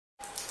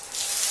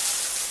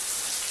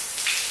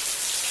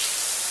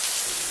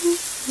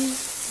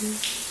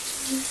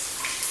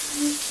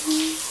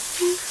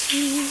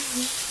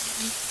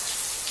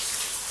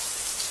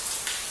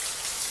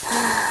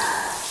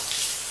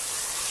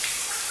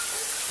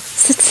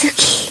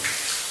Tsuzuki.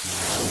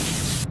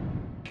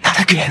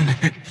 Not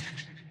again.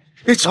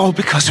 It's all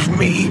because of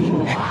me.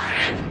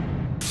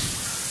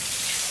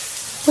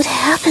 What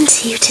happened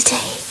to you today?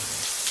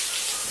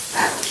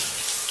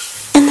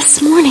 And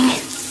this morning?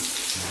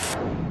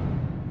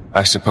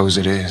 I suppose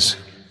it is.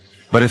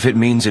 But if it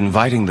means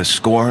inviting the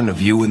scorn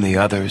of you and the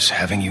others,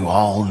 having you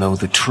all know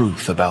the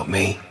truth about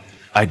me,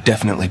 I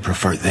definitely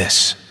prefer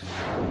this.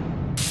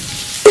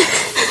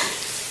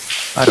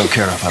 I don't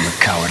care if I'm a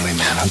cowardly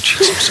man who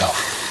cheats himself.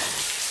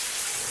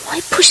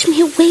 Why push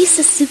me away,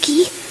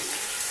 Tsuzuki?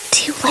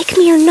 Do you like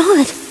me or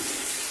not?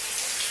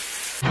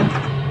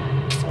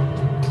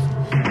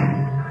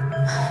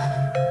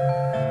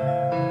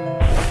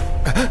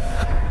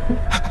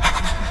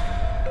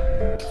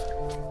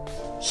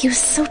 He was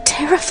so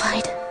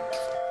terrified.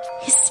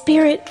 His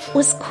spirit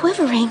was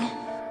quivering.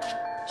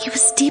 He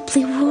was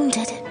deeply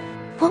wounded.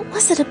 What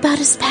was it about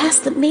his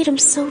past that made him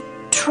so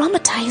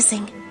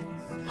traumatizing?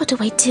 What do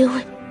I do?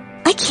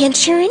 I can't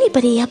cheer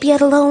anybody up,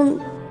 yet alone...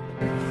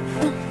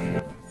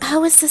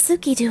 How is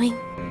Tsuzuki doing?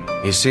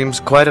 He seems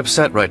quite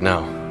upset right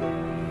now.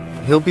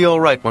 He'll be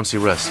alright once he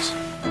rests.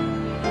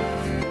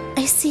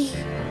 I see.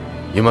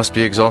 You must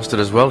be exhausted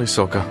as well,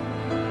 Hisoka.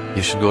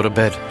 You should go to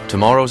bed.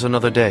 Tomorrow's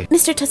another day.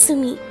 Mr.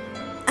 Tatsumi,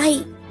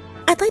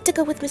 I'd like to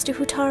go with Mr.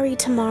 Hutari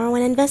tomorrow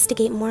and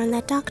investigate more on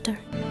that doctor.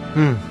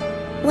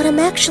 What I'm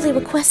actually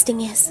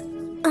requesting is,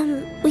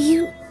 will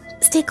you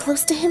stay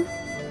close to him?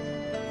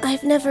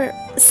 I've never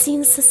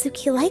seen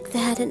Tsuzuki like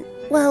that, and,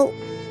 well,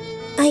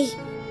 I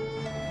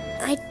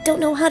don't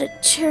know how to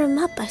cheer him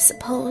up, I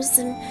suppose,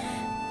 and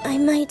I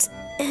might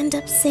end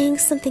up saying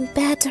something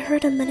bad to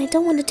hurt him, and I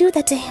don't want to do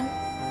that to him.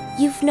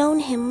 You've known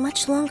him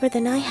much longer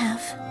than I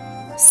have,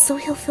 so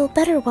he'll feel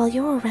better while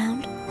you're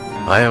around.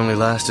 I only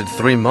lasted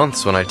 3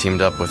 months when I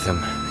teamed up with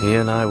him. He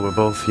and I were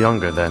both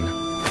younger then.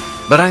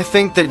 But I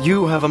think that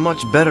you have a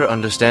much better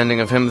understanding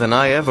of him than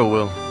I ever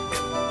will.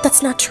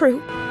 That's not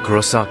true.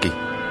 Kurosaki,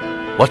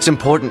 what's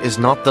important is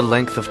not the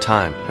length of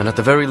time, and at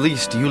the very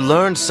least, you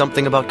learned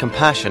something about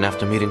compassion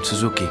after meeting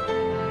Tsuzuki.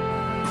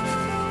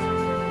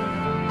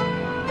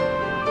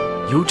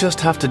 You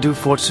just have to do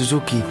for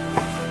Tsuzuki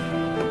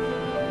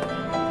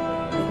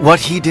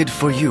what he did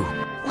for you.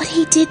 What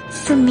he did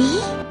for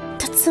me?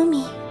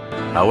 Tatsumi.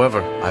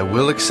 However, I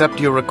will accept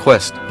your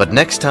request, but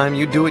next time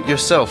you do it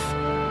yourself.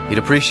 He'd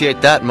appreciate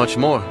that much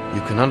more.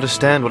 You can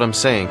understand what I'm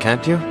saying,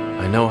 can't you?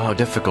 I know how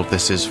difficult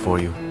this is for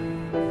you.